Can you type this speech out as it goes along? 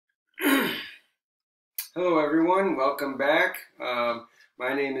Hello everyone, welcome back.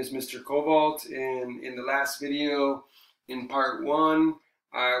 My name is Mr. Cobalt. In the last video, in part one,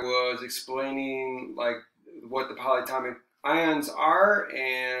 I was explaining what the polyatomic ions are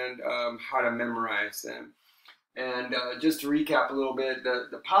and how to memorize them. And just to recap a little bit,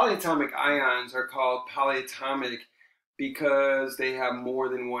 the polyatomic ions are called polyatomic because they have more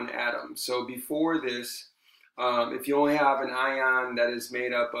than one atom. So before this, if you only have an ion that is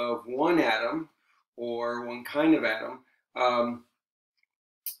made up of one atom, or one kind of atom,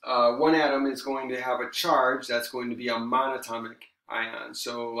 one atom is going to have a charge that's going to be a monatomic ion.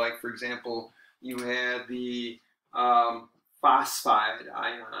 So like for example, you had the phosphide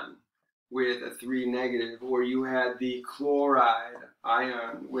ion with a 3 negative, or you had the chloride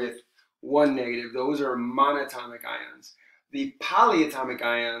ion with 1 negative. Those are monatomic ions. The polyatomic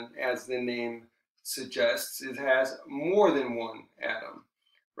ion, as the name suggests, it has more than one atom.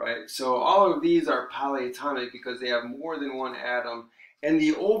 Right? So all of these are polyatomic because they have more than one atom, and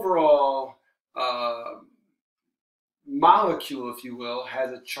the overall molecule, if you will,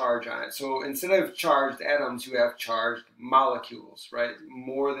 has a charge on it. So instead of charged atoms, you have charged molecules, right?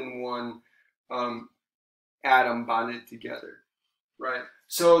 More than one atom bonded together, right?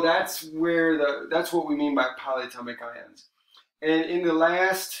 So that's what we mean by polyatomic ions. And in the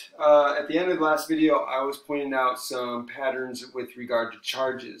at the end of the last video, I was pointing out some patterns with regard to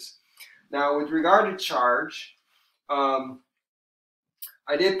charges. Now, with regard to charge, I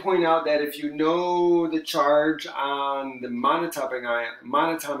did point out that if you know the charge on the monatomic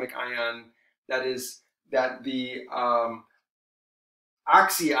ion, that the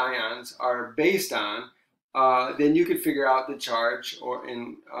oxy ions are based on, then you could figure out the charge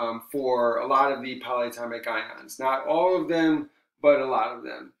for a lot of the polyatomic ions. Not all of them, but a lot of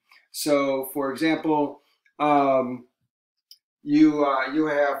them. So, for example, you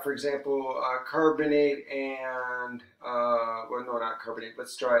have, for example, carbonate and well, no, not carbonate.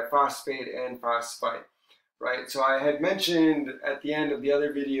 Let's try phosphate and phosphite, right? So I had mentioned at the end of the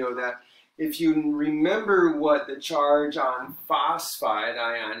other video that if you remember what the charge on phosphide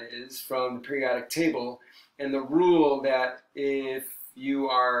ion is from the periodic table, and the rule that if you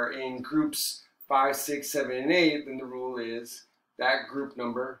are in groups 5, 6, 7, and 8, then the rule is that group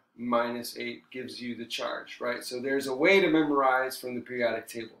number minus 8 gives you the charge, right? So there's a way to memorize from the periodic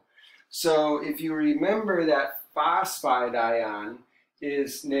table. So if you remember that phosphide ion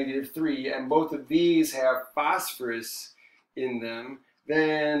is -3, and both of these have phosphorus in them,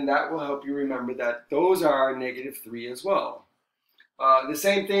 then that will help you remember that those are -3 as well. The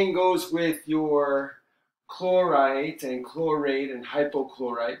same thing goes with your chlorite and chlorate and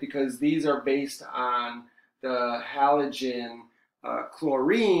hypochlorite, because these are based on the halogen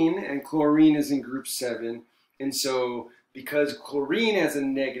chlorine, and chlorine is in group 7. And so because chlorine has a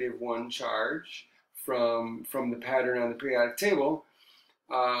 -1 charge from the pattern on the periodic table,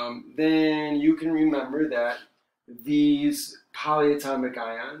 then you can remember that these polyatomic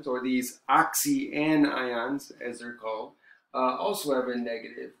ions, or these oxyanions as they're called, also have a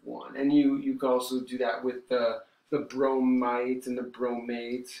 -1. And you can also do that with the bromite and the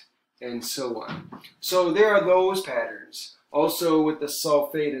bromate and so on. So there are those patterns. Also with the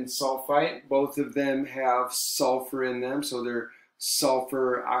sulfate and sulfite, both of them have sulfur in them, so they're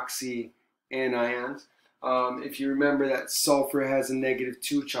sulfur oxyanions. If you remember that sulfur has a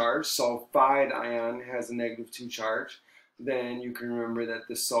 -2 charge, sulfide ion has a -2 charge, then you can remember that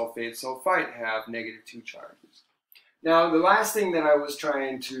the sulfate have -2 charges. Now, the last thing that I was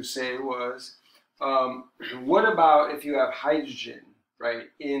trying to say was, what about if you have hydrogen,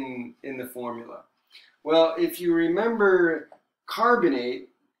 right, in the formula? Well, if you remember carbonate,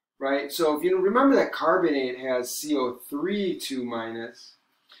 right, so if you remember that carbonate has CO3 2-,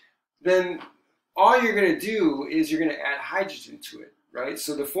 then all you're going to do is you're going to add hydrogen to it, right?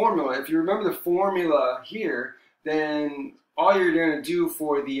 So the formula, if you remember the formula here, then all you're going to do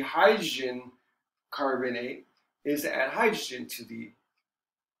for the hydrogen carbonate is to add hydrogen to the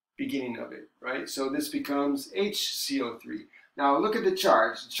beginning of it, right? So this becomes HCO3. Now look at the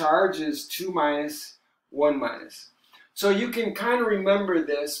charge. The charge is 2-, 1-. So you can kind of remember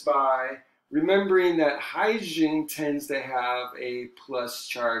this by remembering that hydrogen tends to have a plus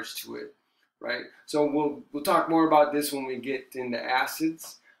charge to it, right? So we'll talk more about this when we get into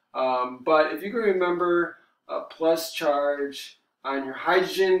acids. But if you can remember a plus charge on your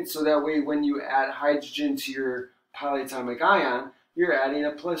hydrogen, so that way when you add hydrogen to your polyatomic ion, you're adding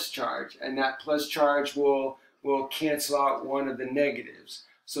a plus charge, and that plus charge will cancel out one of the negatives.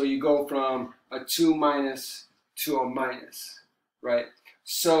 So you go from a 2- to a minus, right?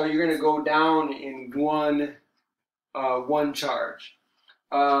 So you're going to go down in one charge.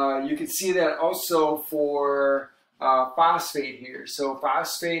 You can see that also for phosphate here. So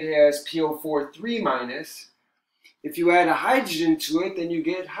phosphate has PO4 3-. If you add a hydrogen to it, then you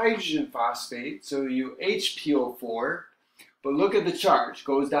get hydrogen phosphate. So you HPO4. But look at the charge,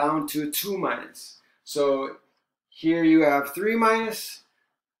 goes down to 2-. So here you have 3-,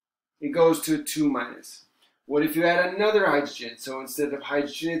 it goes to 2-. What if you add another hydrogen? So instead of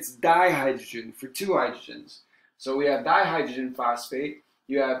hydrogen, it's dihydrogen for 2 hydrogens. So we have dihydrogen phosphate,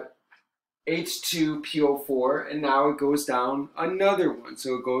 you have H2PO4, and now it goes down another one.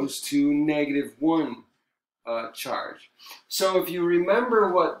 So it goes to -1 charge. So if you remember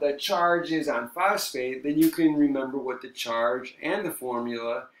what the charge is on phosphate, then you can remember what the charge and the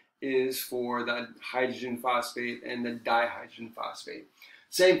formula is for the hydrogen phosphate and the dihydrogen phosphate.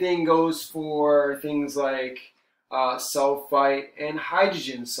 Same thing goes for things like sulfite and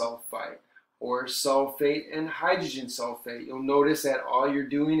hydrogen sulfite, or sulfate and hydrogen sulfate. You'll notice that all you're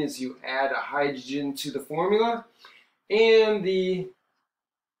doing is you add a hydrogen to the formula and the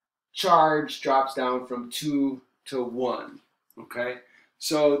charge drops down from 2 to 1. Okay,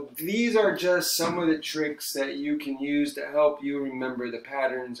 so these are just some of the tricks that you can use to help you remember the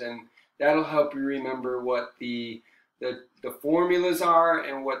patterns, and that'll help you remember what the formulas are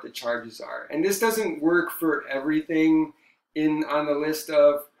and what the charges are. And this doesn't work for everything on the list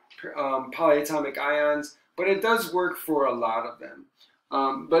of polyatomic ions, but it does work for a lot of them.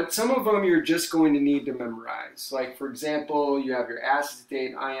 But some of them you're just going to need to memorize. Like, for example, you have your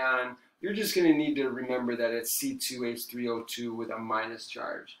acetate ion. You're just going to need to remember that it's C2H3O2 with a minus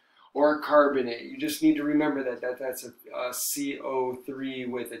charge. Or carbonate, you just need to remember that that's a CO3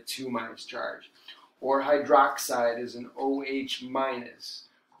 with a 2- charge. Or hydroxide is an OH-.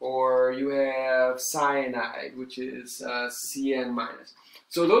 Or you have cyanide, which is CN-.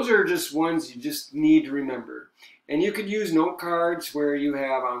 So those are just ones you just need to remember. And you could use note cards where you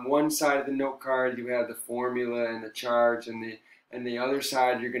have on one side of the note card you have the formula and the charge, and the other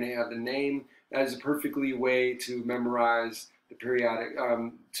side you're going to have the name. That is a perfectly way to memorize the periodic,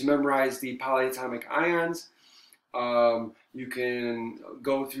 to memorize the polyatomic ions. You can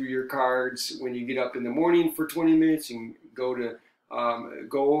go through your cards when you get up in the morning for 20 minutes. You can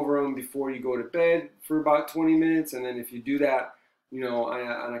go over them before you go to bed for about 20 minutes, and then if you do that, you know,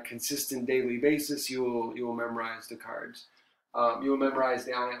 on a consistent daily basis, you will memorize the cards. You will memorize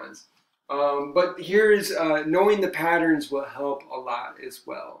the ions. But here's knowing the patterns will help a lot as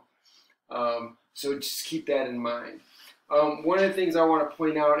well. So just keep that in mind. One of the things I want to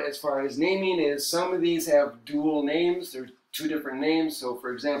point out as far as naming is some of these have dual names. There's 2 different names. So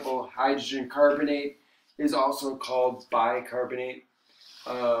for example, hydrogen carbonate is also called bicarbonate.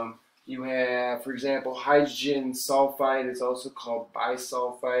 You have, for example, hydrogen sulfide is also called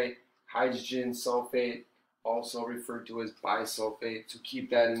bisulfite. Hydrogen sulfate, also referred to as bisulfate. So keep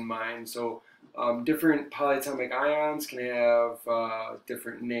that in mind. So different polyatomic ions can have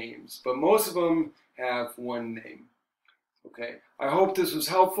different names, but most of them have one name. Okay, I hope this was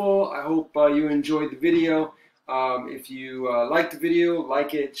helpful. I hope you enjoyed the video. If you liked the video,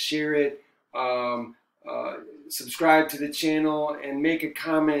 like it, share it, subscribe to the channel, and make a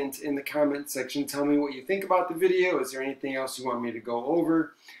comment in the comment section. Tell me what you think about the video. Is there anything else you want me to go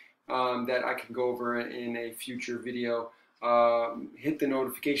over that I can go over in a future video? Hit the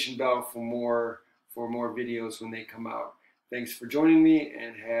notification bell for more videos when they come out. Thanks for joining me,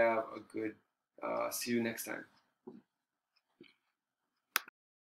 and have a good see you next time.